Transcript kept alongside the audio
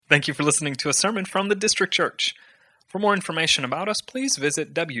Thank you for listening to a sermon from the District Church. For more information about us, please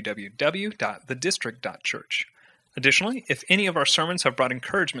visit www.thedistrict.church. Additionally, if any of our sermons have brought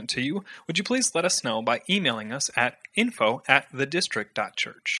encouragement to you, would you please let us know by emailing us at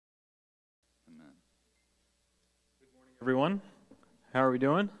info@thedistrict.church. Amen. Good morning, everyone. How are we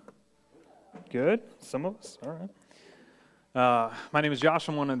doing? Good? Some of us? All right. My name is Josh.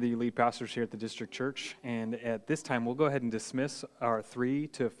 I'm one of the lead pastors here at the District Church, and at this time we'll go ahead and dismiss our 3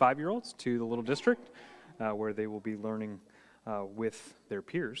 to 5-year-olds to the little district where they will be learning with their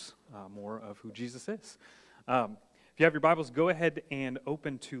peers more of who Jesus is. If you have your Bibles, go ahead and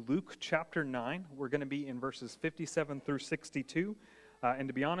open to Luke chapter 9. We're going to be in verses 57 through 62, and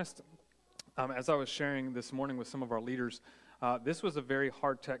to be honest, as I was sharing this morning with some of our leaders, this was a very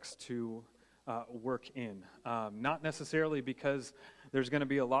hard text to work in. Not necessarily because there's going to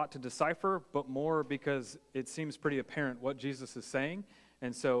be a lot to decipher, but more because it seems pretty apparent what Jesus is saying,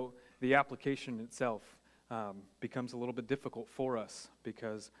 and so the application itself becomes a little bit difficult for us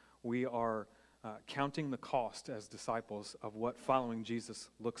because we are counting the cost as disciples of what following Jesus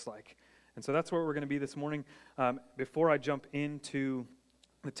looks like. And so that's where we're going to be this morning. Before I jump into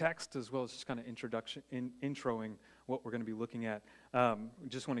the text, as well as just kind of introing what we're going to be looking at,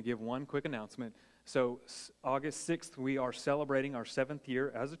 just want to give one quick announcement. So August 6th, we are celebrating our 7th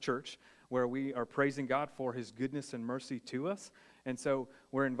year as a church, where we are praising God for His goodness and mercy to us. And so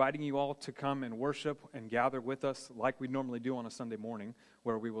we're inviting you all to come and worship and gather with us like we normally do on a Sunday morning,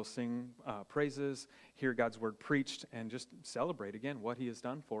 where we will sing praises, hear God's word preached, and just celebrate again what He has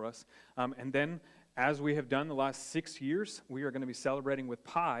done for us. And then, as we have done the last 6 years, we are going to be celebrating with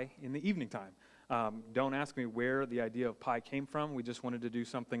pie in the evening time. Don't ask me where the idea of pie came from. We just wanted to do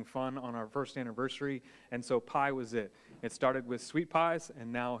something fun on our first anniversary, and so pie was it. It started with sweet pies,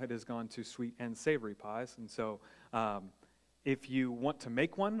 and now it has gone to sweet and savory pies. And so if you want to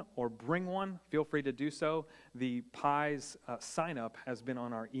make one or bring one, feel free to do so. The pies sign-up has been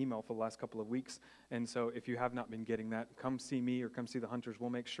on our email for the last couple of weeks, and so if you have not been getting that, come see me or come see the Hunters. We'll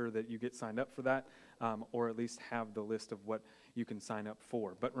make sure that you get signed up for that, or at least have the list of what you can sign up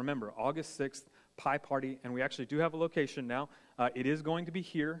for. But remember, August 6th, pie party, and we actually do have a location now. It is going to be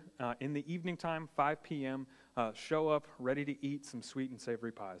here in the evening time, 5 p.m. Show up ready to eat some sweet and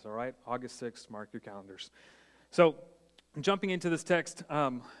savory pies, all right? August 6th, mark your calendars. So, jumping into this text,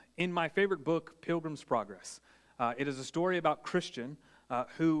 in my favorite book, Pilgrim's Progress, it is a story about Christian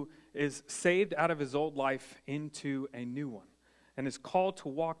who is saved out of his old life into a new one and is called to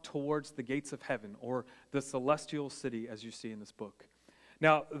walk towards the gates of heaven, or the celestial city, as you see in this book.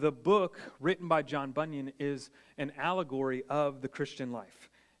 Now, the book written by John Bunyan is an allegory of the Christian life.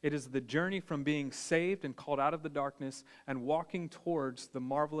 It is the journey from being saved and called out of the darkness and walking towards the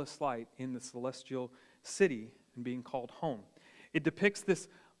marvelous light in the celestial city and being called home. It depicts this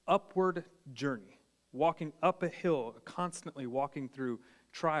upward journey, walking up a hill, constantly walking through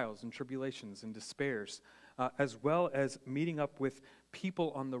trials and tribulations and despairs, as well as meeting up with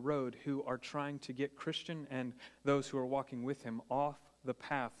people on the road who are trying to get Christian and those who are walking with him off the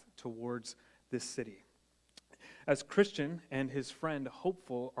path towards this city. As Christian and his friend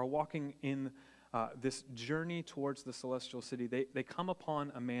Hopeful are walking in this journey towards the celestial city, they come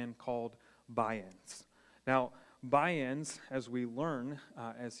upon a man called Bayands. Now, Bayands, as we learn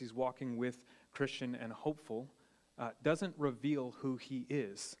as he's walking with Christian and Hopeful, doesn't reveal who he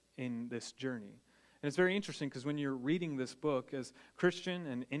is in this journey. And it's very interesting because when you're reading this book as Christian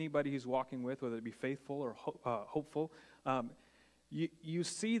and anybody who's walking with, whether it be faithful or hopeful, you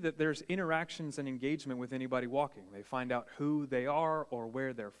see that there's interactions and engagement with anybody walking. They find out who they are or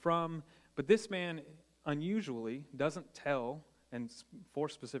where they're from. But this man unusually doesn't tell, and for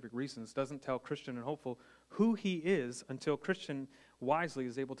specific reasons, doesn't tell Christian and Hopeful who he is until Christian wisely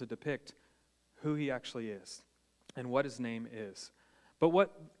is able to depict who he actually is and what his name is. But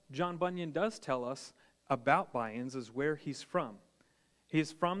what John Bunyan does tell us about Bayands is where he's from. He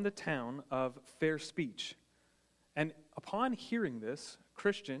is from the town of Fair Speech. And upon hearing this,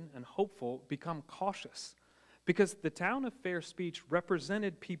 Christian and Hopeful become cautious because the town of Fair Speech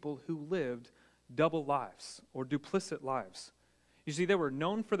represented people who lived double lives or duplicit lives. You see, they were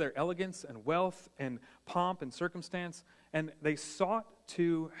known for their elegance and wealth and pomp and circumstance, and they sought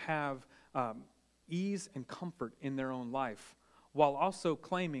to have ease and comfort in their own life while also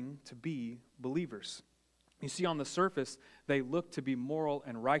claiming to be believers. You see, on the surface, they looked to be moral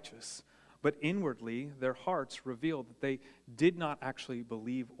and righteous, but inwardly, their hearts revealed that they did not actually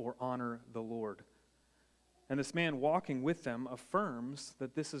believe or honor the Lord. And this man walking with them affirms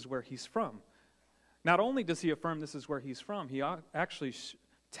that this is where he's from. Not only does he affirm this is where he's from, he actually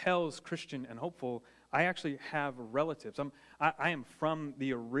tells Christian and Hopeful I actually have relatives. I am from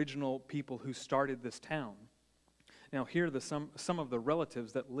the original people who started this town. Now, here are some of the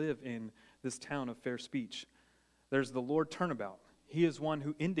relatives that live in this town of Fair Speech. There's the Lord Turnabout. He is one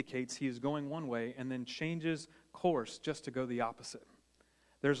who indicates he is going one way and then changes course just to go the opposite.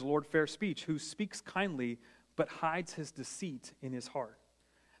 There's Lord Fair Speech, who speaks kindly but hides his deceit in his heart.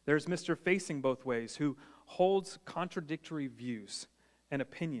 There's Mr. Facing Both Ways, who holds contradictory views and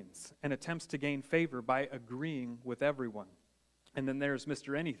opinions and attempts to gain favor by agreeing with everyone. And then there's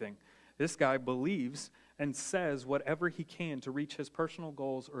Mr. Anything. This guy believes and says whatever he can to reach his personal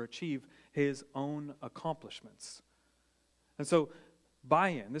goals or achieve his own accomplishments. And so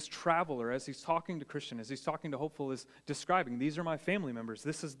Buy-in, this traveler, as he's talking to Christian, as he's talking to Hopeful, is describing, these are my family members.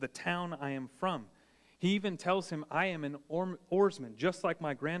 This is the town I am from. He even tells him, I am an oarsman, just like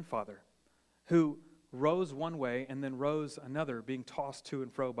my grandfather, who rows one way and then rows another, being tossed to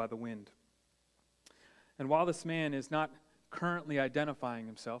and fro by the wind. And while this man is not currently identifying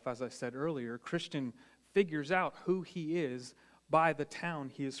himself, as I said earlier, Christian figures out who he is by the town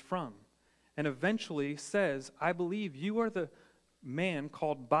he is from, and eventually says, I believe you are the man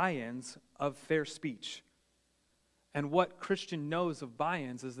called Buy-ins of Fair Speech. And what Christian knows of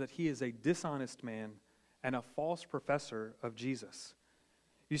Buy-ins is that he is a dishonest man and a false professor of Jesus.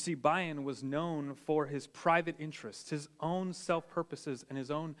 You see, Buy-in was known for his private interests, his own self-purposes, and his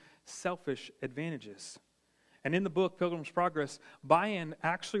own selfish advantages. And in the book, Pilgrim's Progress, Buy-in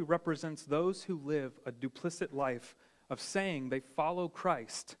actually represents those who live a duplicit life of saying they follow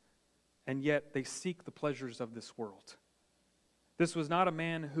Christ, and yet they seek the pleasures of this world. This was not a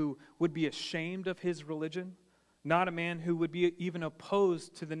man who would be ashamed of his religion, not a man who would be even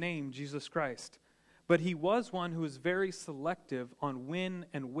opposed to the name Jesus Christ, but he was one who was very selective on when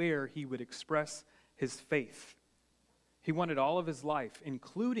and where he would express his faith. He wanted all of his life,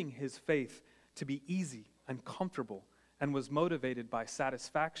 including his faith, to be easy and comfortable, and was motivated by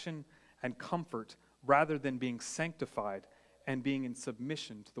satisfaction and comfort rather than being sanctified and being in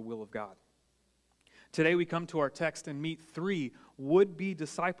submission to the will of God. Today we come to our text and meet three would-be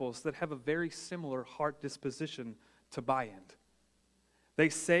disciples that have a very similar heart disposition to Buy-in. They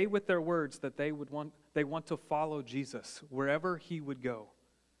say with their words that they want to follow Jesus wherever he would go.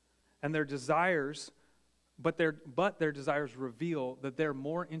 And their desires, but their desires reveal that they're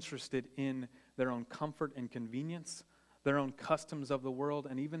more interested in their own comfort and convenience, their own customs of the world,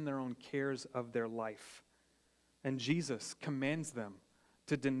 and even their own cares of their life. And Jesus commands them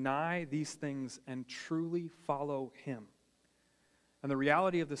to deny these things and truly follow him. And the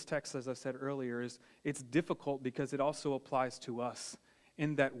reality of this text, as I said earlier, is it's difficult because it also applies to us,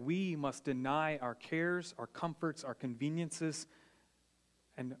 in that we must deny our cares, our comforts, our conveniences,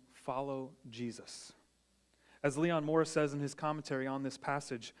 and follow Jesus. As Leon Morris says in his commentary on this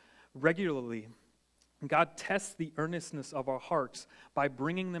passage, regularly, God tests the earnestness of our hearts by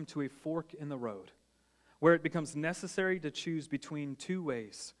bringing them to a fork in the road, where it becomes necessary to choose between two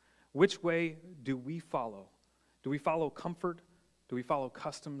ways. Which way do we follow? Do we follow comfort? Do we follow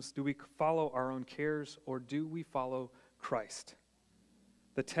customs? Do we follow our own cares? Or do we follow Christ?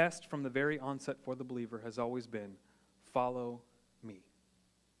 The test from the very onset for the believer has always been, follow me.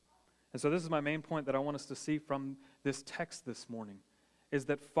 And so this is my main point that I want us to see from this text this morning, is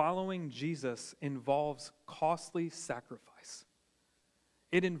that following Jesus involves costly sacrifice.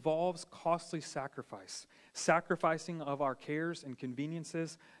 It involves costly sacrifice, sacrificing of our cares and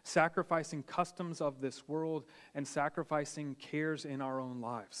conveniences, sacrificing customs of this world, and sacrificing cares in our own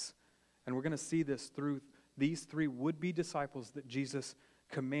lives. And we're going to see this through these three would-be disciples that Jesus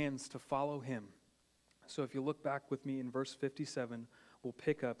commands to follow him. So if you look back with me in verse 57, we'll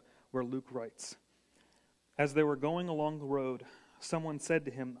pick up where Luke writes, As they were going along the road, someone said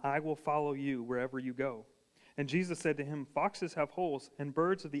to him, I will follow you wherever you go. And Jesus said to him, Foxes have holes, and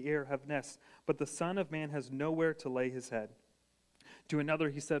birds of the air have nests, but the Son of Man has nowhere to lay his head. To another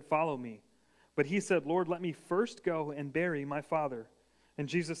he said, Follow me. But he said, Lord, let me first go and bury my father. And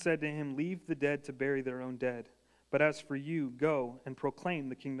Jesus said to him, Leave the dead to bury their own dead. But as for you, go and proclaim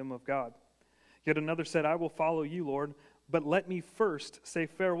the kingdom of God. Yet another said, I will follow you, Lord, but let me first say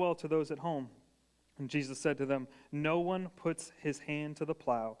farewell to those at home. And Jesus said to them, No one puts his hand to the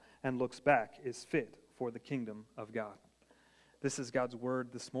plow and looks back is fit for the kingdom of God. This is God's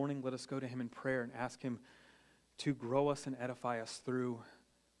word this morning. Let us go to him in prayer and ask him to grow us and edify us through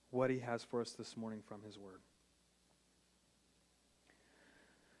what he has for us this morning from his word.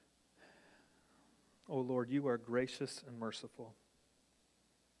 Oh Lord, you are gracious and merciful.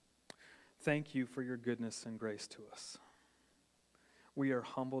 Thank you for your goodness and grace to us. We are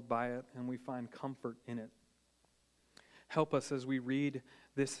humbled by it and we find comfort in it. Help us as we read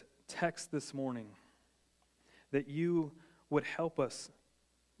this text this morning that you would help us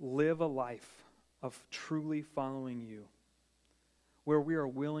live a life of truly following you, where we are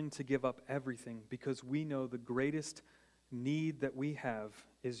willing to give up everything because we know the greatest need that we have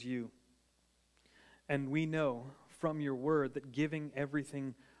is you. And we know from your word that giving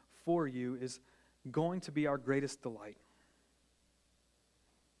everything for you is going to be our greatest delight,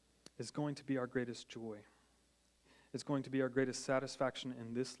 is going to be our greatest joy. It's going to be our greatest satisfaction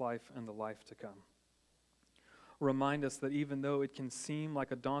in this life and the life to come. Remind us that even though it can seem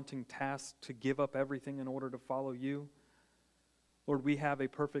like a daunting task to give up everything in order to follow you, Lord, we have a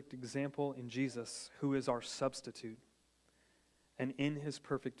perfect example in Jesus, who is our substitute. And in his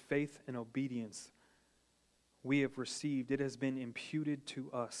perfect faith and obedience, we have received, it has been imputed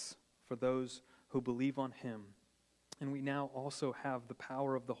to us for those who believe on him. And we now also have the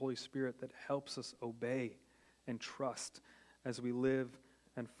power of the Holy Spirit that helps us obey and trust as we live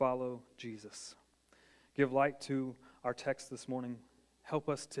and follow Jesus. Give light to our text this morning. Help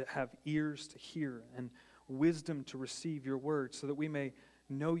us to have ears to hear and wisdom to receive your word so that we may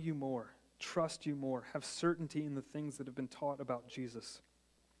know you more, trust you more, have certainty in the things that have been taught about Jesus.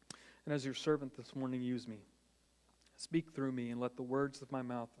 And as your servant this morning, use me. Speak through me, and let the words of my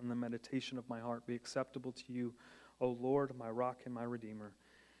mouth and the meditation of my heart be acceptable to you, O Lord, my rock and my redeemer.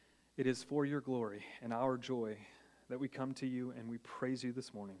 It is for your glory and our joy that we come to you and we praise you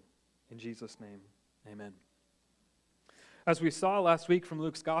this morning. In Jesus' name, amen. As we saw last week from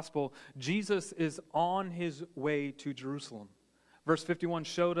Luke's gospel, Jesus is on his way to Jerusalem. Verse 51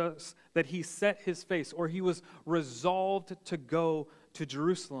 showed us that he set his face, or he was resolved to go to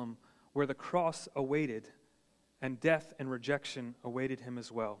Jerusalem, where the cross awaited, and death and rejection awaited him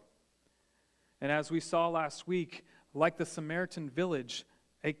as well. And as we saw last week, like the Samaritan village,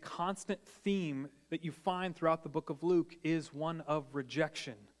 a constant theme that you find throughout the book of Luke is one of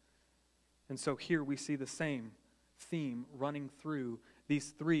rejection. And so here we see the same theme running through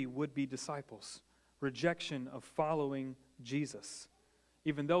these three would-be disciples. Rejection of following Jesus.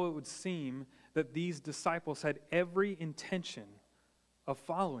 Even though it would seem that these disciples had every intention of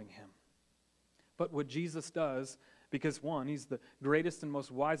following him. But what Jesus does, because one, he's the greatest and most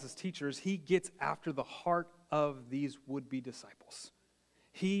wisest teachers, he gets after the heart of these would-be disciples.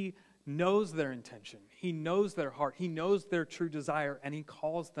 He knows their intention. He knows their heart. He knows their true desire, and he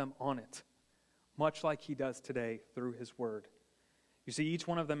calls them on it, much like he does today through his word. You see, each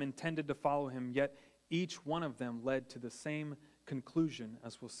one of them intended to follow him, yet each one of them led to the same conclusion,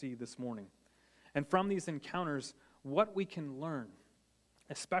 as we'll see this morning. And from these encounters, what we can learn,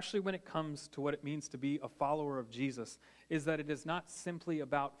 especially when it comes to what it means to be a follower of Jesus, is that it is not simply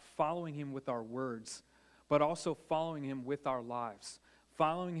about following him with our words, but also following him with our lives,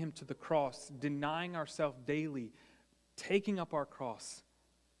 following him to the cross, denying ourselves daily, taking up our cross,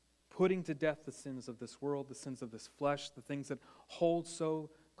 putting to death the sins of this world, the sins of this flesh, the things that hold so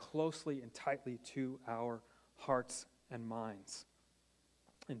closely and tightly to our hearts and minds.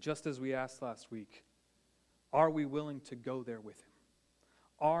 And just as we asked last week, are we willing to go there with him?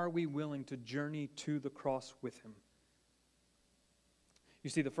 Are we willing to journey to the cross with him? You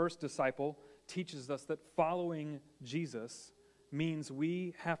see, the first disciple teaches us that following Jesus means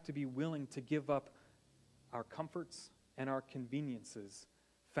we have to be willing to give up our comforts and our conveniences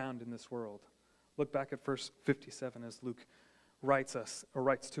found in this world. Look back at verse 57 as Luke writes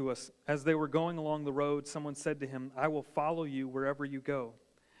to us. As they were going along the road, someone said to him, "I will follow you wherever you go."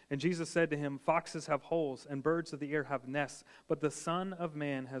 And Jesus said to him, "Foxes have holes and birds of the air have nests, but the Son of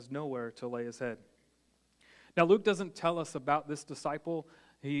Man has nowhere to lay his head." Now, Luke doesn't tell us about this disciple.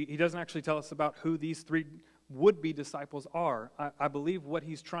 He doesn't actually tell us about who these three would-be disciples are. I believe what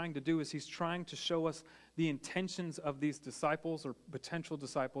he's trying to do is he's trying to show us the intentions of these disciples or potential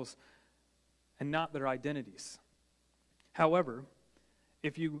disciples and not their identities. However,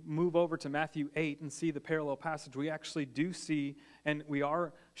 if you move over to Matthew 8 and see the parallel passage, we actually do see and we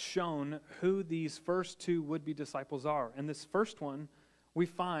are shown who these first two would-be disciples are. And this first one we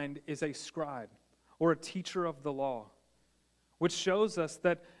find is a scribe or a teacher of the law, which shows us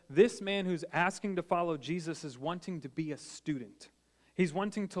that this man who's asking to follow Jesus is wanting to be a student. He's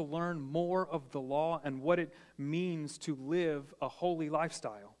wanting to learn more of the law and what it means to live a holy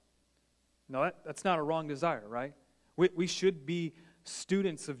lifestyle. Now, that's not a wrong desire, right? We should be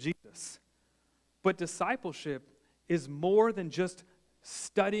students of Jesus. But discipleship is more than just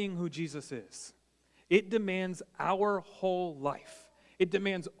studying who Jesus is. It demands our whole life. It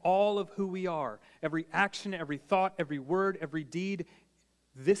demands all of who we are. Every action, every thought, every word, every deed.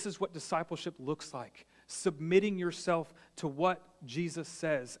 This is what discipleship looks like. Submitting yourself to what Jesus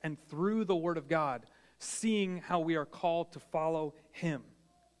says, and through the Word of God, seeing how we are called to follow him.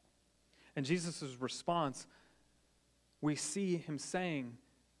 And Jesus' response we see him saying,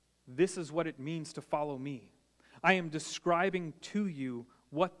 this is what it means to follow me. I am describing to you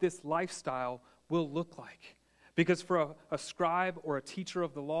what this lifestyle will look like. Because for a scribe or a teacher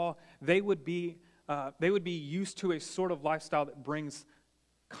of the law, they would be used to a sort of lifestyle that brings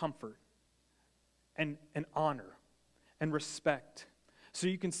comfort and honor and respect. So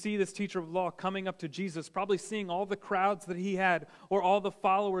you can see this teacher of the law coming up to Jesus, probably seeing all the crowds that he had or all the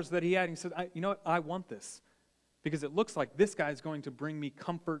followers that he had. And he said, you know what, I want this. Because it looks like this guy is going to bring me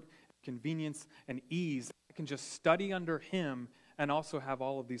comfort, convenience, and ease. I can just study under him and also have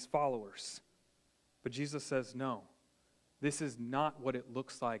all of these followers. But Jesus says, no, this is not what it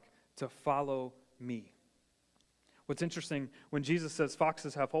looks like to follow me. What's interesting, when Jesus says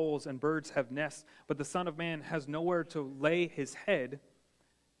foxes have holes and birds have nests, but the Son of Man has nowhere to lay his head,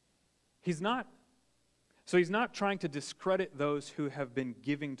 he's not trying to discredit those who have been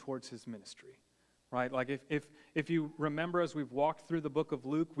giving towards his ministry. Right? Like if you remember, as we've walked through the book of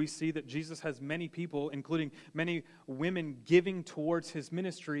Luke, we see that Jesus has many people, including many women, giving towards his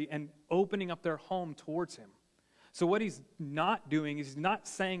ministry and opening up their home towards him. So what he's not doing is he's not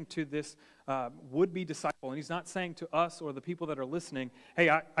saying to this would-be disciple, and he's not saying to us or the people that are listening, hey,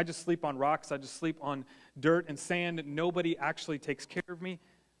 I just sleep on rocks, I just sleep on dirt and sand, nobody actually takes care of me.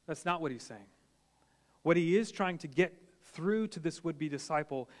 That's not what he's saying. What he is trying to get through to this would-be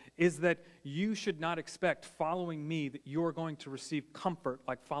disciple is that you should not expect, following me, that you're going to receive comfort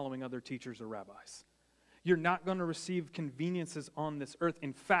like following other teachers or rabbis. You're not going to receive conveniences on this earth.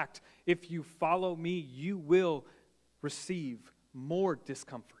 In fact, if you follow me, you will receive more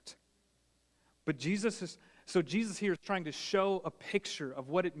discomfort. But Jesus here is trying to show a picture of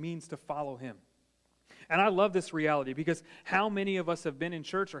what it means to follow him. And I love this reality, because how many of us have been in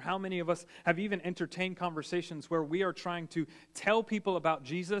church, or how many of us have even entertained conversations where we are trying to tell people about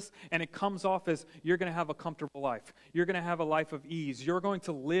Jesus, and it comes off as, you're going to have a comfortable life. You're going to have a life of ease. You're going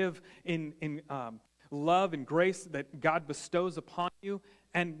to live in love and grace that God bestows upon you,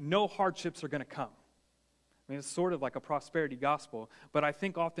 and no hardships are going to come. I mean, it's sort of like a prosperity gospel, but I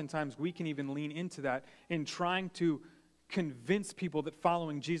think oftentimes we can even lean into that in trying to convince people that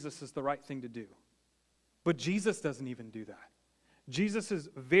following Jesus is the right thing to do. But Jesus doesn't even do that. Jesus is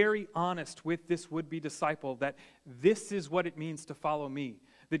very honest with this would-be disciple that this is what it means to follow me,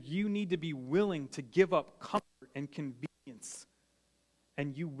 that you need to be willing to give up comfort and convenience,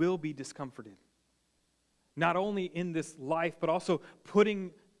 and you will be discomforted. Not only in this life, but also putting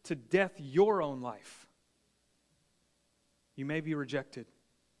to death your own life. You may be rejected.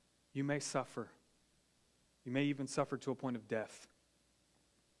 You may suffer. You may even suffer to a point of death.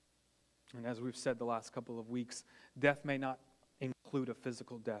 And as we've said the last couple of weeks, death may not include a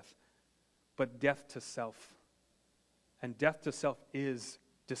physical death, but death to self. And death to self is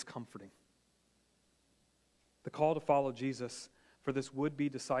discomforting. The call to follow Jesus for this would-be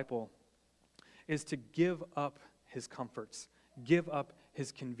disciple is to give up his comforts, give up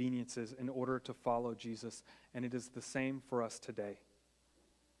his conveniences in order to follow Jesus. And it is the same for us today.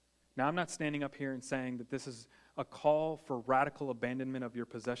 Now, I'm not standing up here and saying that this is a call for radical abandonment of your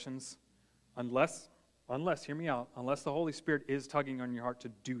possessions. Unless, hear me out, unless the Holy Spirit is tugging on your heart to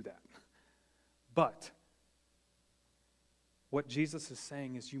do that. But what Jesus is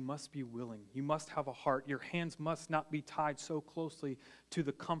saying is you must be willing. You must have a heart. Your hands must not be tied so closely to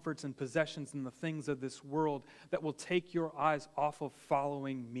the comforts and possessions and the things of this world that will take your eyes off of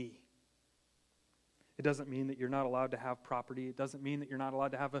following me. It doesn't mean that you're not allowed to have property. It doesn't mean that you're not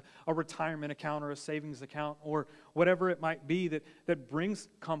allowed to have a retirement account or a savings account or whatever it might be that brings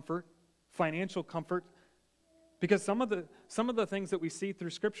comfort, financial comfort, because some of the things that we see through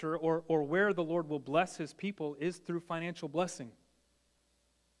Scripture or where the Lord will bless his people is through financial blessing.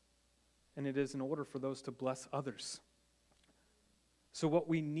 And it is in order for those to bless others. So what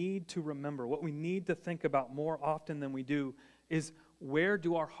we need to remember, what we need to think about more often than we do is, where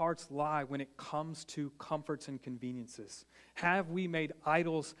do our hearts lie when it comes to comforts and conveniences? Have we made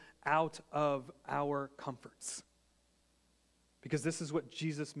idols out of our comforts? Because this is what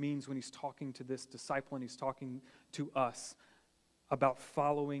Jesus means when he's talking to this disciple and he's talking to us about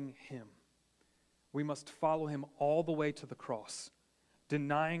following him. We must follow him all the way to the cross,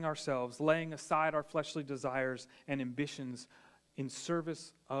 denying ourselves, laying aside our fleshly desires and ambitions in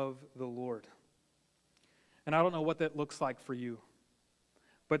service of the Lord. And I don't know what that looks like for you,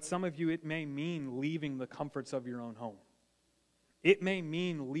 but some of you, it may mean leaving the comforts of your own home. It may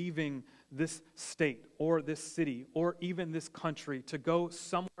mean leaving this state or this city or even this country to go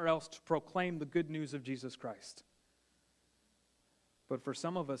somewhere else to proclaim the good news of Jesus Christ. But for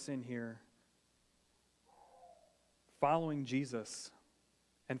some of us in here, following Jesus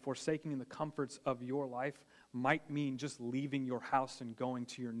and forsaking the comforts of your life might mean just leaving your house and going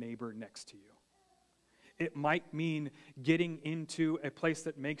to your neighbor next to you. It might mean getting into a place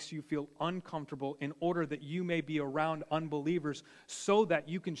that makes you feel uncomfortable in order that you may be around unbelievers so that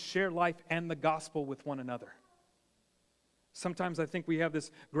you can share life and the gospel with one another. Sometimes I think we have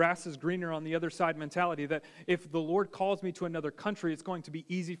this grass is greener on the other side mentality that if the Lord calls me to another country, it's going to be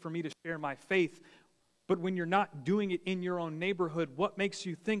easy for me to share my faith. But when you're not doing it in your own neighborhood, what makes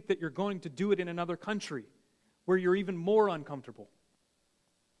you think that you're going to do it in another country where you're even more uncomfortable?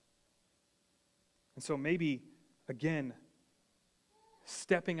 And so maybe, again,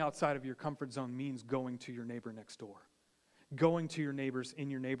 stepping outside of your comfort zone means going to your neighbor next door, going to your neighbors in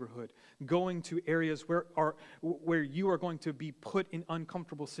your neighborhood, going to areas where you are going to be put in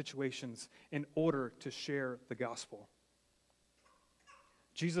uncomfortable situations in order to share the gospel.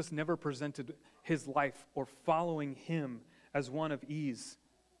 Jesus never presented his life or following him as one of ease,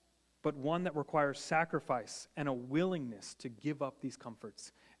 but one that requires sacrifice and a willingness to give up these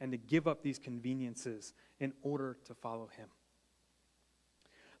comforts and to give up these conveniences in order to follow him.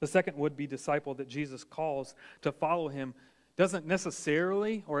 The second would-be disciple that Jesus calls to follow him doesn't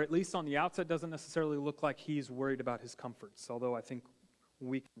necessarily, or at least on the outset, doesn't necessarily look like he's worried about his comforts, although I think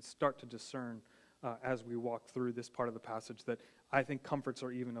we can start to discern as we walk through this part of the passage that I think comforts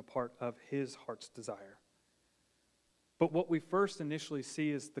are even a part of his heart's desire. But what we first initially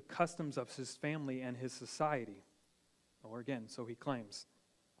see is the customs of his family and his society. Or again, so he claims.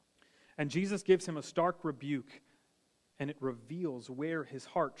 And Jesus gives him a stark rebuke, and it reveals where his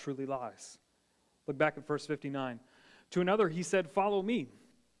heart truly lies. Look back at verse 59. To another he said, "Follow me."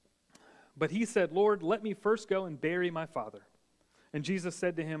 But he said, "Lord, let me first go and bury my father." And Jesus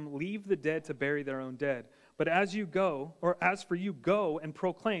said to him, "Leave the dead to bury their own dead. But as for you, go and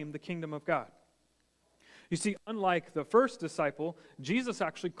proclaim the kingdom of God." You see, unlike the first disciple, Jesus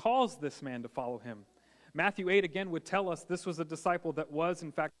actually calls this man to follow him. Matthew 8 again would tell us this was a disciple that was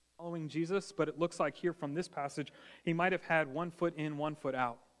in fact following Jesus, but it looks like here from this passage, he might have had 1 foot in, 1 foot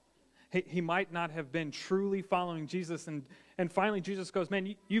out. He might not have been truly following Jesus, and finally Jesus goes,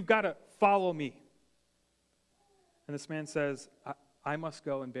 "Man, you've got to follow me." And this man says, I must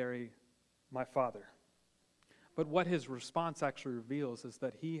go and bury my father. But what his response actually reveals is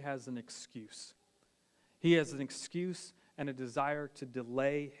that he has an excuse. He has an excuse and a desire to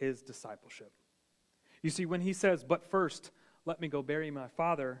delay his discipleship. You see, when he says, "But first, let me go bury my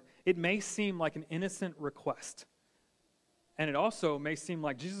father," it may seem like an innocent request. And it also may seem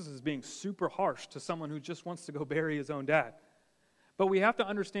like Jesus is being super harsh to someone who just wants to go bury his own dad. But we have to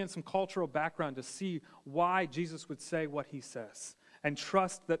understand some cultural background to see why Jesus would say what he says, and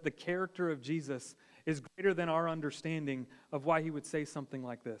trust that the character of Jesus is greater than our understanding of why he would say something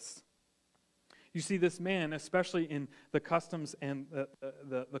like this. You see, this man, especially in the customs and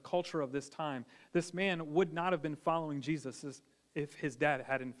the culture of this time, this man would not have been following Jesus if his dad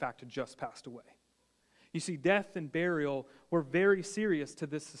had in fact just passed away. You see, death and burial were very serious to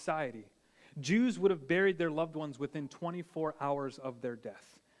this society. Jews would have buried their loved ones within 24 hours of their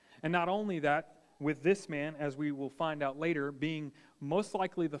death. And not only that, with this man, as we will find out later, being most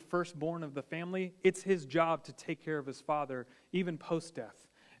likely the firstborn of the family, it's his job to take care of his father, even post-death.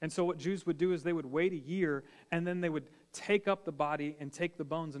 And so what Jews would do is they would wait a year, and then they would take up the body and take the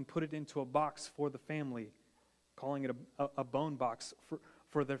bones and put it into a box for the family, calling it a bone box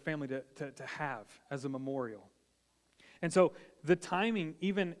for their family to have as a memorial. And so the timing,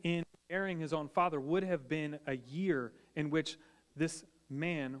 even in burying his own father, would have been a year in which this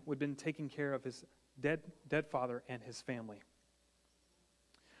man would have been taking care of his dead father and his family.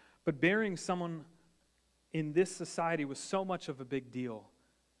 But burying someone in this society was so much of a big deal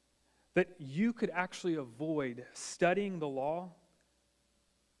that you could actually avoid studying the law,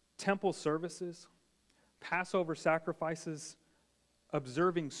 temple services, Passover sacrifices,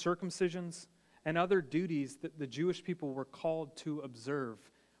 observing circumcisions, and other duties that the Jewish people were called to observe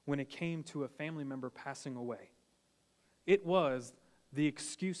when it came to a family member passing away. It was the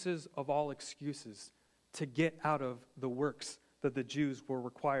excuses of all excuses to get out of the works that the Jews were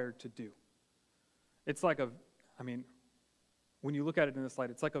required to do. It's like when you look at it in this light,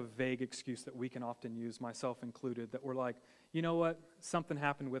 it's like a vague excuse that we can often use, myself included, that we're like, you know what, something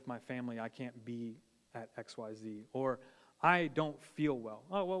happened with my family, I can't be at XYZ, or I don't feel well.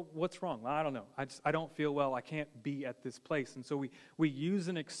 Oh, well, what's wrong? Well, I don't know. I don't feel well. I can't be at this place. And so we use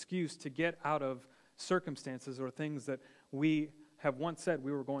an excuse to get out of circumstances or things that we have once said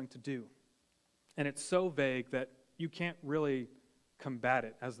we were going to do. And it's so vague that you can't really combat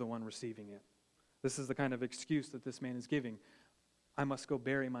it as the one receiving it. This is the kind of excuse that this man is giving. I must go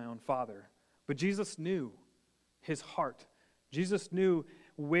bury my own father. But Jesus knew his heart. Jesus knew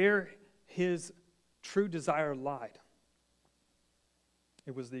where his true desire lied.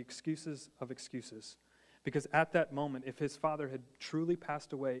 It was the excuses of excuses. Because at that moment, if his father had truly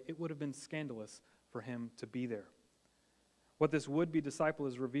passed away, it would have been scandalous for him to be there. What this would-be disciple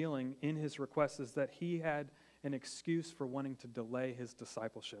is revealing in his request is that he had an excuse for wanting to delay his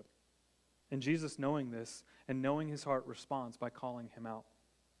discipleship. And Jesus, knowing this and knowing his heart, responds by calling him out.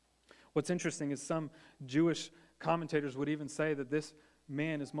 What's interesting is some Jewish commentators would even say that this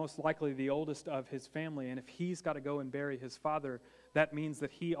man is most likely the oldest of his family, and if he's got to go and bury his father, that means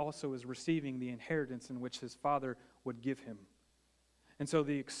that he also is receiving the inheritance in which his father would give him. And so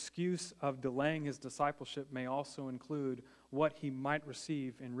the excuse of delaying his discipleship may also include what he might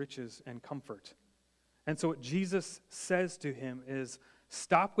receive in riches and comfort. And so what Jesus says to him is,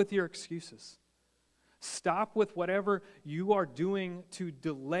 stop with your excuses. Stop with whatever you are doing to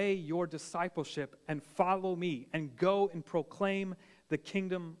delay your discipleship and follow me and go and proclaim the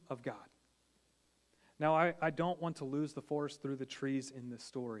kingdom of God. Now, I don't want to lose the forest through the trees in this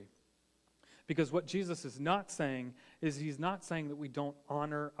story. Because what Jesus is not saying is he's not saying that we don't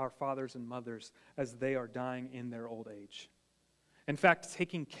honor our fathers and mothers as they are dying in their old age. In fact,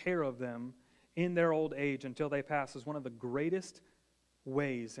 taking care of them in their old age until they pass is one of the greatest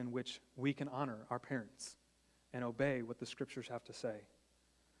ways in which we can honor our parents and obey what the scriptures have to say.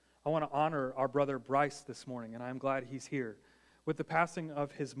 I want to honor our brother Bryce this morning, and I'm glad he's here. With the passing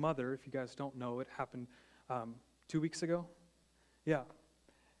of his mother, if you guys don't know, it happened 2 weeks ago. Yeah.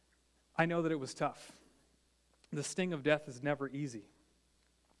 I know that it was tough. The sting of death is never easy,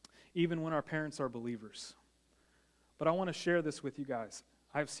 even when our parents are believers. But I want to share this with you guys.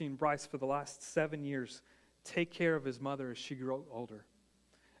 I've seen Bryce for the last 7 years take care of his mother as she grew older,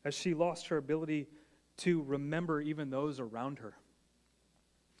 as she lost her ability to remember even those around her.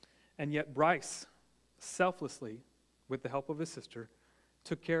 And yet Bryce, selflessly, with the help of his sister,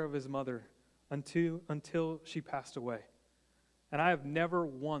 took care of his mother until she passed away. And I have never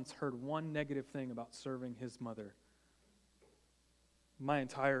once heard one negative thing about serving his mother my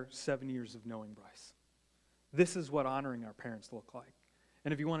entire 7 years of knowing Bryce. This is what honoring our parents look like.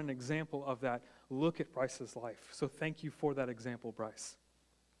 And if you want an example of that, look at Bryce's life. So thank you for that example, Bryce.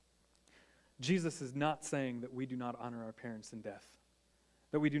 Jesus is not saying that we do not honor our parents in death,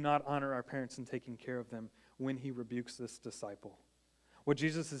 that we do not honor our parents in taking care of them when he rebukes this disciple. What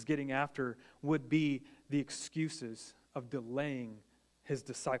Jesus is getting after would be the excuses of delaying his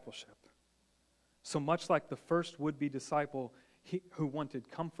discipleship. So much like the first would-be disciple who wanted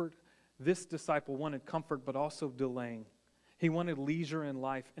comfort, this disciple wanted comfort but also delaying. He wanted leisure in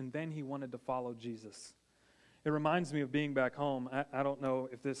life, and then he wanted to follow Jesus. It reminds me of being back home. I don't know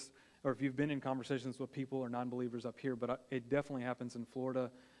if this, or if you've been in conversations with people or non-believers up here, but it definitely happens in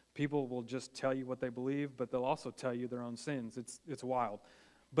Florida. People will just tell you what they believe, but they'll also tell you their own sins. It's wild.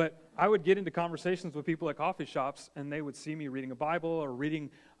 But I would get into conversations with people at coffee shops, and they would see me reading a Bible or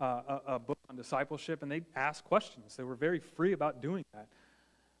reading a book on discipleship, and they'd ask questions. They were very free about doing that.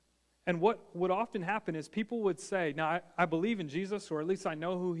 And what would often happen is people would say, now, I believe in Jesus, or at least I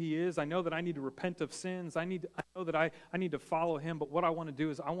know who he is. I know that I need to repent of sins. I know that I need to follow him, but what I want to do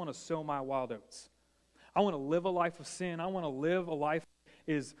is I want to sow my wild oats. I want to live a life of sin. I want to live a life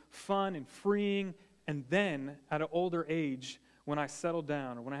that is fun and freeing, and then at an older age, when I settle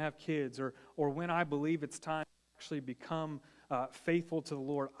down or when I have kids or when I believe it's time to actually become faithful to the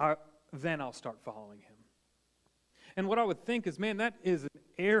Lord, then I'll start following him. And what I would think is, man, that is an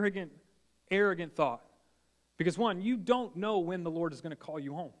arrogant thought. Because one, you don't know when the Lord is going to call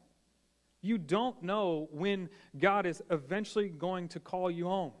you home. You don't know when God is eventually going to call you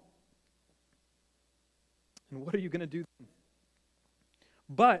home. And what are you going to do then?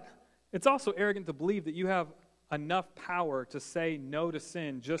 But it's also arrogant to believe that you have enough power to say no to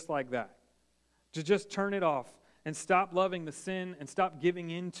sin just like that. To just turn it off and stop loving the sin and stop giving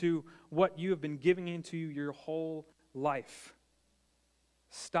into what you have been giving into your whole life.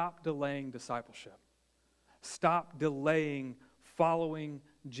 Stop delaying discipleship. Stop delaying following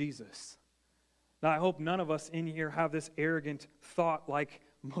Jesus. Now, I hope none of us in here have this arrogant thought like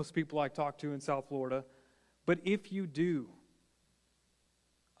most people I talk to in South Florida. But if you do,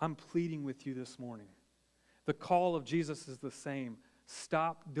 I'm pleading with you this morning. The call of Jesus is the same.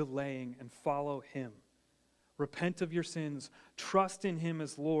 Stop delaying and follow him. Repent of your sins. Trust in him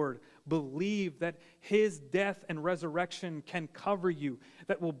as Lord. Believe that his death and resurrection can cover you,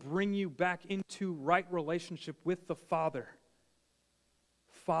 that will bring you back into right relationship with the Father.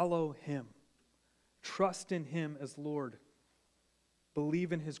 Follow him. Trust in him as Lord.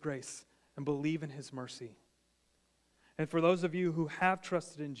 Believe in his grace and believe in his mercy. And for those of you who have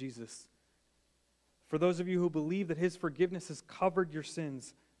trusted in Jesus, for those of you who believe that his forgiveness has covered your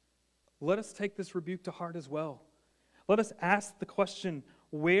sins, let us take this rebuke to heart as well. Let us ask the question,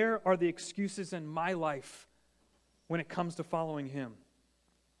 where are the excuses in my life when it comes to following Him?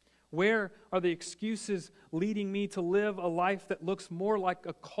 Where are the excuses leading me to live a life that looks more like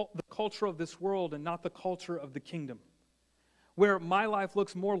the culture of this world and not the culture of the kingdom? Where my life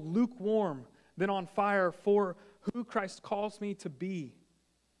looks more lukewarm than on fire for who Christ calls me to be?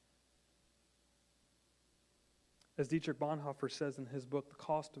 As Dietrich Bonhoeffer says in his book, The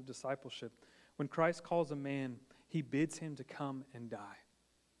Cost of Discipleship, when Christ calls a man, He bids him to come and die.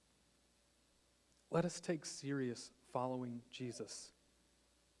 Let us take serious following Jesus,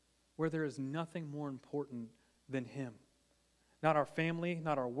 where there is nothing more important than Him. Not our family,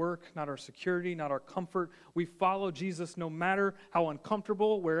 not our work, not our security, not our comfort. We follow Jesus no matter how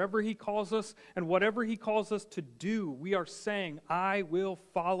uncomfortable, wherever He calls us, and whatever He calls us to do, we are saying, I will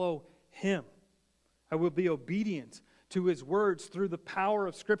follow Him. I will be obedient to His words through the power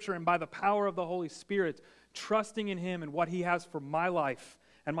of Scripture and by the power of the Holy Spirit, trusting in Him and what He has for my life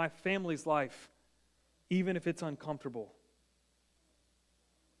and my family's life, even if it's uncomfortable.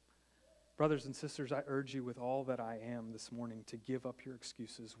 Brothers and sisters, I urge you with all that I am this morning to give up your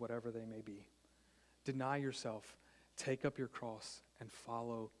excuses, whatever they may be. Deny yourself, take up your cross, and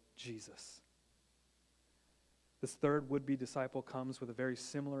follow Jesus. This third would-be disciple comes with a very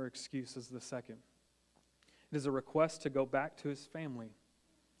similar excuse as the second. It is a request to go back to his family.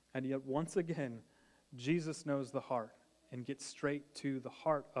 And yet, once again, Jesus knows the heart and gets straight to the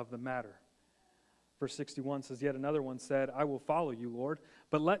heart of the matter. Verse 61 says, Yet another one said, I will follow you, Lord,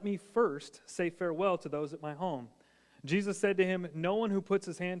 but let me first say farewell to those at my home. Jesus said to him, No one who puts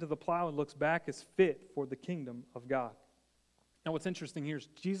his hand to the plow and looks back is fit for the kingdom of God. Now what's interesting here is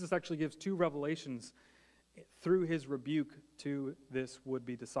Jesus actually gives two revelations through his rebuke to this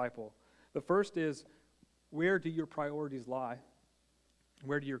would-be disciple. The first is, where do your priorities lie?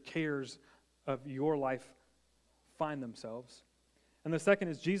 Where do your cares of your life find themselves? And the second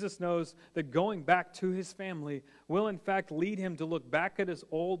is, Jesus knows that going back to his family will in fact lead him to look back at his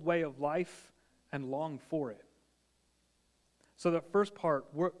old way of life and long for it. So the first part,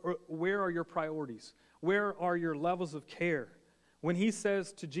 where are your priorities? Where are your levels of care? When he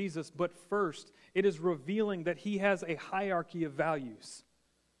says to Jesus, but first, it is revealing that he has a hierarchy of values.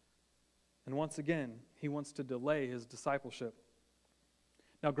 And once again, he wants to delay his discipleship.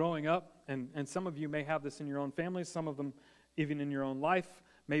 Now growing up, and some of you may have this in your own families, some of them even in your own life,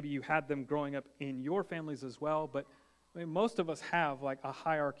 maybe you had them growing up in your families as well, but I mean, most of us have like a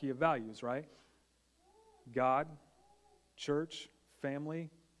hierarchy of values, right? God, church, family,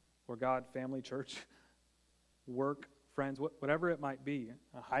 or God, family, church, work, friends, whatever it might be.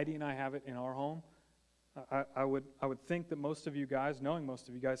 Heidi and I have it in our home. I would think that most of you guys, knowing most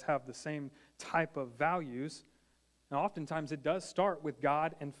of you guys, have the same type of values. Now, oftentimes it does start with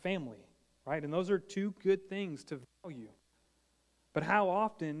God and family, right? And those are two good things to value. But how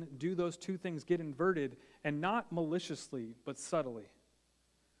often do those two things get inverted, and not maliciously, but subtly?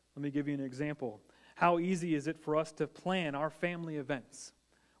 Let me give you an example. How easy is it for us to plan our family events?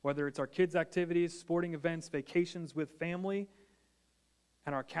 Whether it's our kids' activities, sporting events, vacations with family,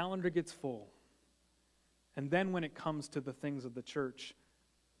 and our calendar gets full. And then when it comes to the things of the church,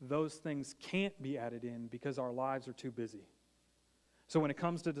 those things can't be added in because our lives are too busy. So when it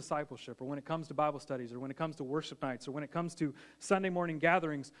comes to discipleship, or when it comes to Bible studies, or when it comes to worship nights, or when it comes to Sunday morning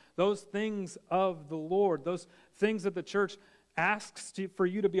gatherings, those things of the Lord, those things that the church asks for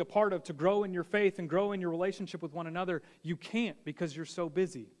you to be a part of, to grow in your faith and grow in your relationship with one another, you can't because you're so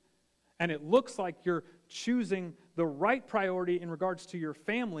busy. And it looks like you're choosing the right priority in regards to your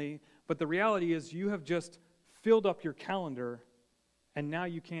family, but the reality is you have just filled up your calendar, and now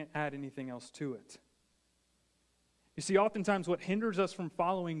you can't add anything else to it. You see, oftentimes what hinders us from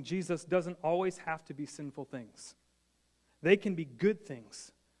following Jesus doesn't always have to be sinful things. They can be good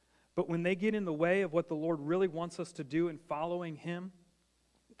things. But when they get in the way of what the Lord really wants us to do in following Him,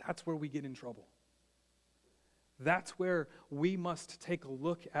 that's where we get in trouble. That's where we must take a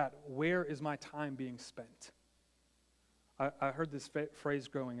look at, where is my time being spent? I heard this phrase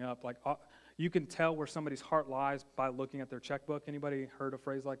growing up, like, you can tell where somebody's heart lies by looking at their checkbook. Anybody heard a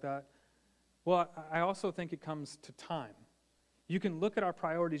phrase like that? Well, I also think it comes to time. You can look at our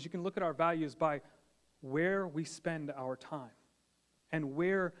priorities, you can look at our values by where we spend our time and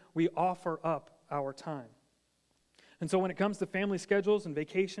where we offer up our time. And so when it comes to family schedules and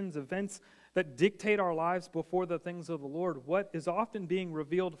vacations, events that dictate our lives before the things of the Lord, what is often being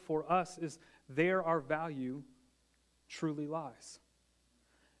revealed for us is there our value truly lies.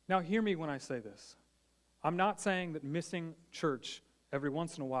 Now hear me when I say this. I'm not saying that missing church every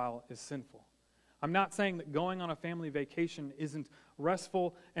once in a while is sinful. I'm not saying that going on a family vacation isn't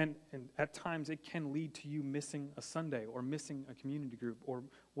restful, and at times it can lead to you missing a Sunday or missing a community group or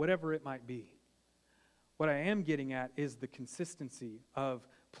whatever it might be. What I am getting at is the consistency of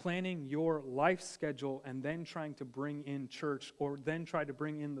planning your life schedule and then trying to bring in church or then try to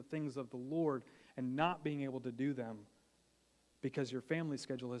bring in the things of the Lord and not being able to do them because your family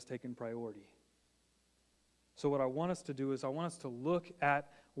schedule has taken priority. So what I want us to do is I want us to look at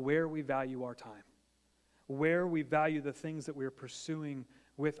where we value our time, where we value the things that we're pursuing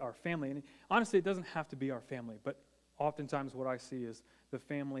with our family. And honestly, it doesn't have to be our family, but oftentimes what I see is the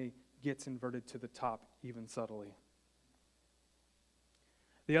family gets inverted to the top, even subtly.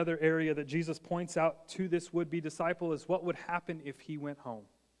 The other area that Jesus points out to this would-be disciple is what would happen if he went home.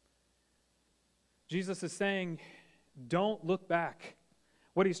 Jesus is saying, don't look back.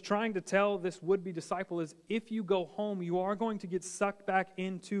 What he's trying to tell this would-be disciple is if you go home, you are going to get sucked back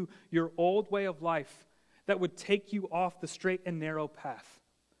into your old way of life that would take you off the straight and narrow path.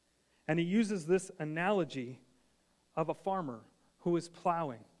 And he uses this analogy of a farmer who is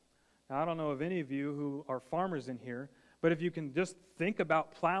plowing. Now, I don't know of any of you who are farmers in here, but if you can just think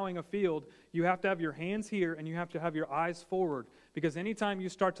about plowing a field, you have to have your hands here and you have to have your eyes forward, because anytime you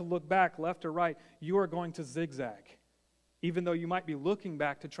start to look back, left or right, you are going to zigzag, even though you might be looking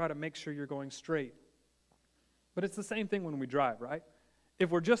back to try to make sure you're going straight. But it's the same thing when we drive, right? If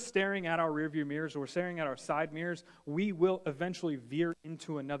we're just staring at our rearview mirrors or we're staring at our side mirrors, we will eventually veer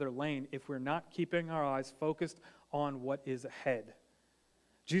into another lane if we're not keeping our eyes focused on what is ahead.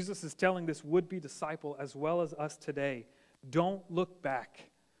 Jesus is telling this would-be disciple as well as us today, don't look back.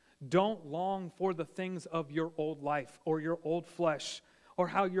 Don't long for the things of your old life or your old flesh or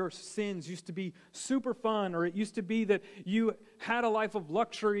how your sins used to be super fun, or it used to be that you had a life of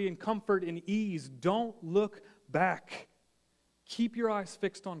luxury and comfort and ease. Don't look back. Keep your eyes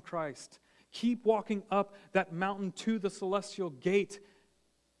fixed on Christ. Keep walking up that mountain to the celestial gate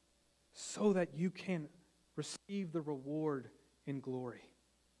so that you can receive the reward in glory.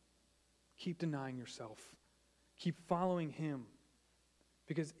 Keep denying yourself. Keep following Him,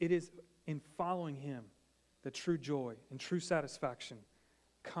 because it is in following Him that true joy and true satisfaction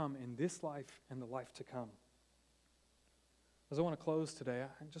come in this life and the life to come. As I want to close today,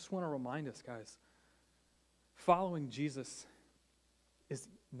 I just want to remind us, guys, following Jesus is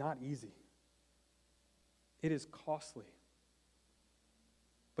not easy. It is costly,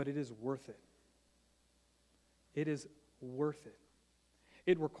 but it is worth it. It is worth it.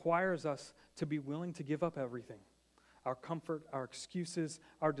 It requires us to be willing to give up everything. Our comfort, our excuses,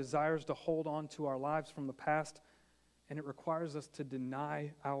 our desires to hold on to our lives from the past, and it requires us to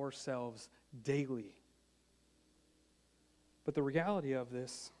deny ourselves daily. But the reality of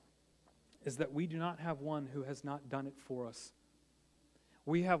this is that we do not have one who has not done it for us.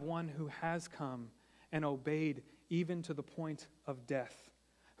 We have one who has come and obeyed even to the point of death,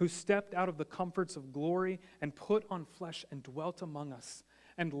 who stepped out of the comforts of glory and put on flesh and dwelt among us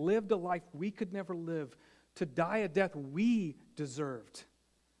and lived a life we could never live, to die a death we deserved.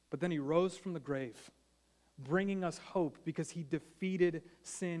 But then he rose from the grave, bringing us hope because he defeated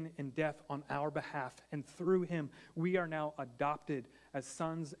sin and death on our behalf. And through him, we are now adopted as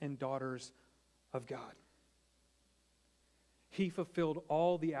sons and daughters of God. He fulfilled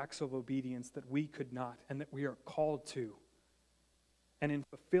all the acts of obedience that we could not and that we are called to. And in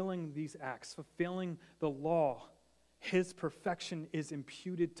fulfilling these acts, fulfilling the law, his perfection is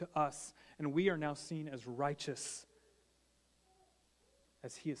imputed to us, and we are now seen as righteous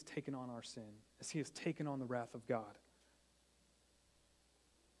as he has taken on our sin, as he has taken on the wrath of God.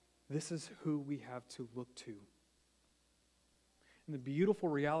 This is who we have to look to. And the beautiful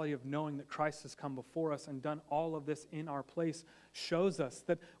reality of knowing that Christ has come before us and done all of this in our place shows us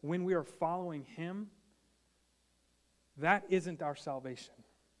that when we are following him, that isn't our salvation.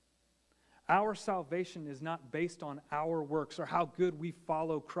 Our salvation is not based on our works or how good we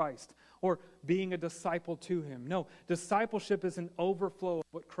follow Christ or being a disciple to him. No, discipleship is an overflow of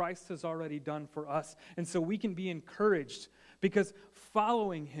what Christ has already done for us. And so we can be encouraged because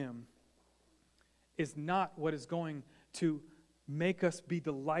following him is not what is going to make us be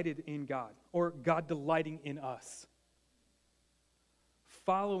delighted in God or God delighting in us.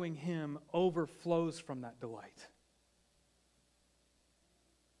 Following him overflows from that delight.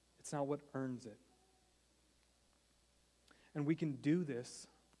 It's not what earns it. And we can do this,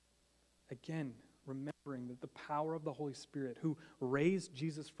 again, remembering that the power of the Holy Spirit who raised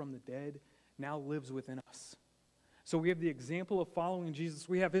Jesus from the dead now lives within us. So we have the example of following Jesus.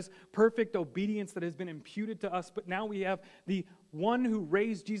 We have his perfect obedience that has been imputed to us, but now we have the one who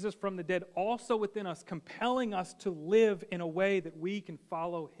raised Jesus from the dead also within us, compelling us to live in a way that we can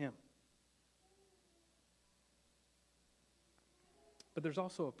follow him. But there's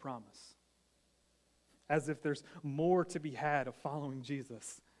also a promise, as if there's more to be had of following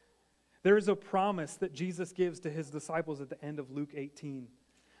Jesus. There is a promise that Jesus gives to his disciples at the end of Luke 18.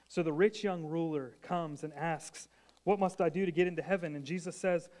 So the rich young ruler comes and asks, "What must I do to get into heaven?" And Jesus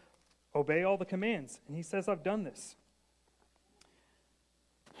says, "Obey all the commands." And he says, "I've done this."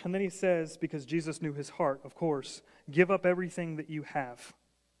 And then he says, because Jesus knew his heart, of course, "Give up everything that you have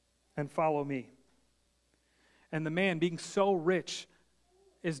and follow me." And the man, being so rich,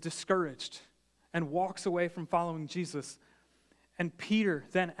 is discouraged and walks away from following Jesus. And Peter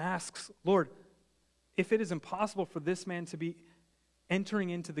then asks, "Lord, if it is impossible for this man to be entering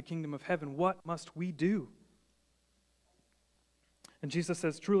into the kingdom of heaven, what must we do?" And Jesus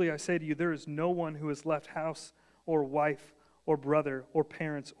says, "Truly I say to you, there is no one who has left house or wife or brother or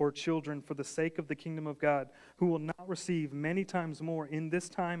parents or children for the sake of the kingdom of God who will not receive many times more in this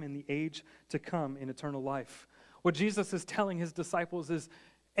time and the age to come in eternal life." What Jesus is telling his disciples is,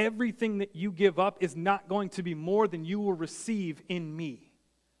 everything that you give up is not going to be more than you will receive in me.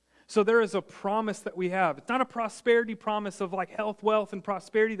 So there is a promise that we have. It's not a prosperity promise of like health, wealth, and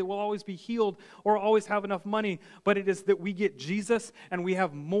prosperity that we'll always be healed or always have enough money, but it is that we get Jesus and we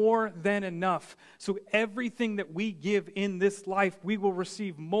have more than enough. So everything that we give in this life, we will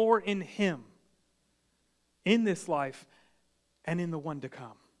receive more in him, in this life and in the one to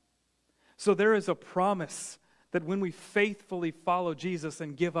come. So there is a promise that when we faithfully follow Jesus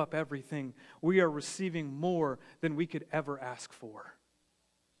and give up everything, we are receiving more than we could ever ask for.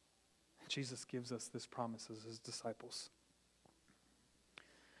 Jesus gives us this promise as his disciples.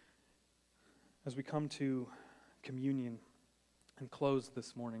 As we come to communion and close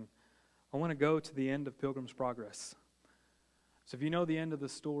this morning, I want to go to the end of Pilgrim's Progress. So if you know the end of the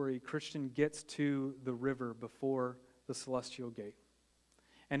story, Christian gets to the river before the celestial gate.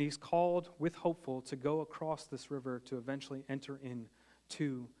 And he's called with hopeful to go across this river to eventually enter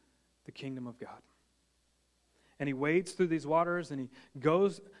into the kingdom of God. And he wades through these waters and he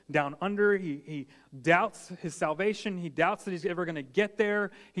goes down under. He doubts his salvation. He doubts that he's ever going to get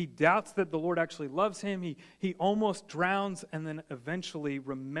there. He doubts that the Lord actually loves him. He almost drowns, and then eventually,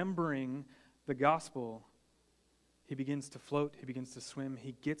 remembering the gospel, he begins to float. He begins to swim.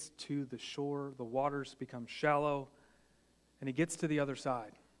 He gets to the shore. The waters become shallow. And he gets to the other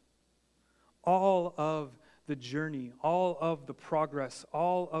side. All of the journey, all of the progress,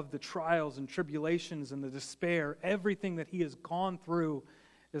 all of the trials and tribulations and the despair, everything that he has gone through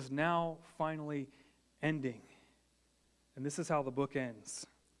is now finally ending. And this is how the book ends.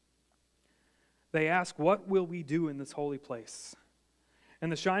 They ask, "What will we do in this holy place?"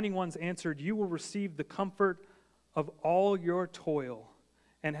 And the Shining Ones answered, "You will receive the comfort of all your toil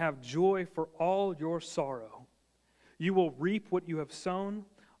and have joy for all your sorrow. You will reap what you have sown,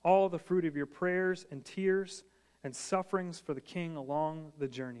 all the fruit of your prayers and tears and sufferings for the King along the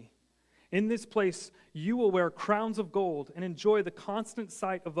journey. In this place you will wear crowns of gold and enjoy the constant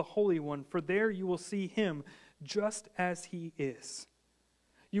sight of the Holy One, for there you will see him just as he is.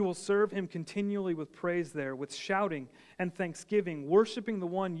 You will serve him continually with praise there, with shouting and thanksgiving, worshiping the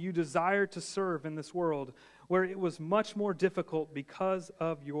one you desire to serve in this world, where it was much more difficult because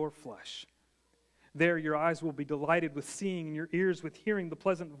of your flesh. There your eyes will be delighted with seeing and your ears with hearing the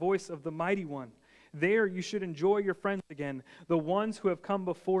pleasant voice of the Mighty One. There you should enjoy your friends again, the ones who have come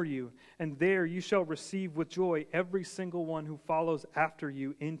before you, and there you shall receive with joy every single one who follows after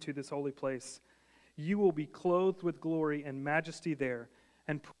you into this holy place. You will be clothed with glory and majesty there,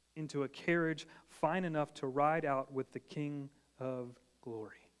 and put into a carriage fine enough to ride out with the King of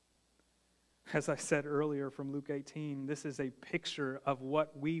glory." As I said earlier from Luke 18, this is a picture of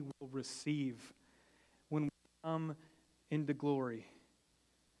what we will receive when we come into glory.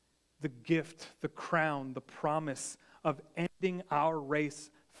 The gift, the crown, the promise of ending our race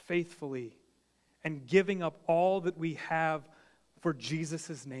faithfully and giving up all that we have for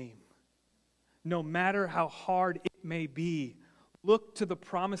Jesus' name. No matter how hard it may be, look to the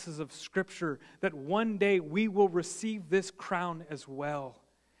promises of Scripture that one day we will receive this crown as well,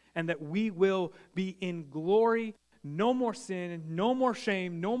 and that we will be in glory. No more sin, no more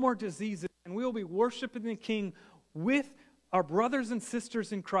shame, no more diseases, and we will be worshiping the King with our brothers and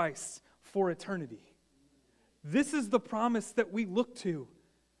sisters in Christ for eternity. This is the promise that we look to.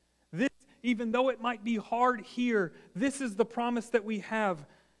 This, even though it might be hard here, this is the promise that we have,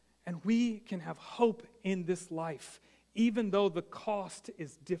 and we can have hope in this life, even though the cost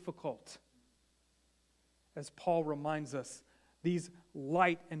is difficult. As Paul reminds us, these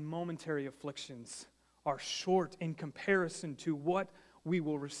light and momentary afflictions are short in comparison to what we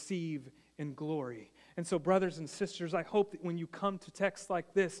will receive in glory. And And so, brothers and sisters, I hope that when you come to texts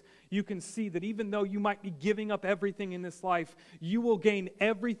like this, you can see that even though you might be giving up everything in this life, you will gain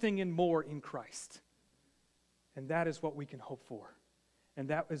everything and more in Christ. And that is what we can hope for. And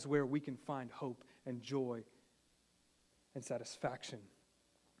that is where we can find hope and joy and satisfaction.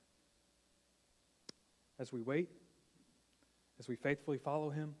 As we wait, as we faithfully follow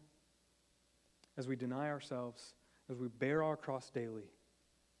Him, as we deny ourselves, as we bear our cross daily,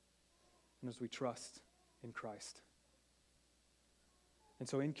 and as we trust in Christ. And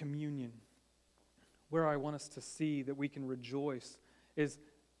so in communion, where I want us to see that we can rejoice is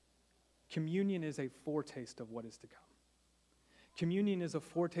communion is a foretaste of what is to come. Communion is a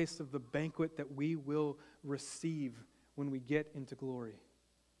foretaste of the banquet that we will receive when we get into glory.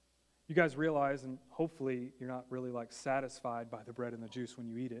 You guys realize, and hopefully you're not really satisfied by the bread and the juice when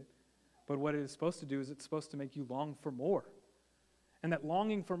you eat it, but what it is supposed to do is it's supposed to make you long for more. And that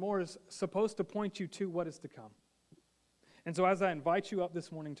longing for more is supposed to point you to what is to come. And so as I invite you up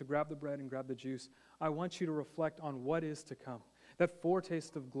this morning to grab the bread and grab the juice, I want you to reflect on what is to come, that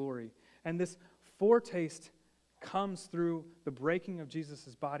foretaste of glory. And this foretaste comes through the breaking of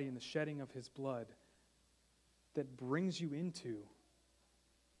Jesus' body and the shedding of His blood that brings you into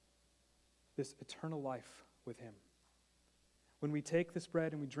this eternal life with Him. When we take this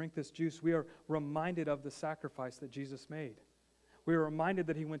bread and we drink this juice, we are reminded of the sacrifice that Jesus made. We are reminded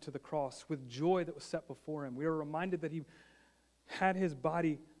that He went to the cross with joy that was set before Him. We are reminded that He had His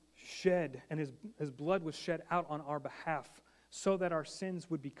body shed and His blood was shed out on our behalf so that our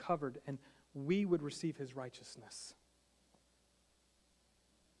sins would be covered and we would receive His righteousness.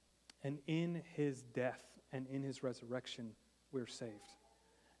 And in His death and in His resurrection, we're saved.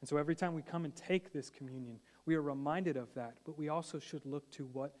 And so every time we come and take this communion, we are reminded of that, but we also should look to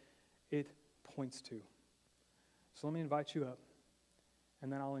what it points to. So let me invite you up,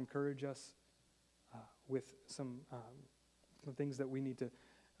 and then I'll encourage us with some things that we need to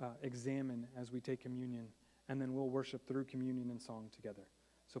examine as we take communion, and then we'll worship through communion and song together.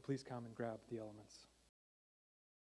 So please come and grab the elements.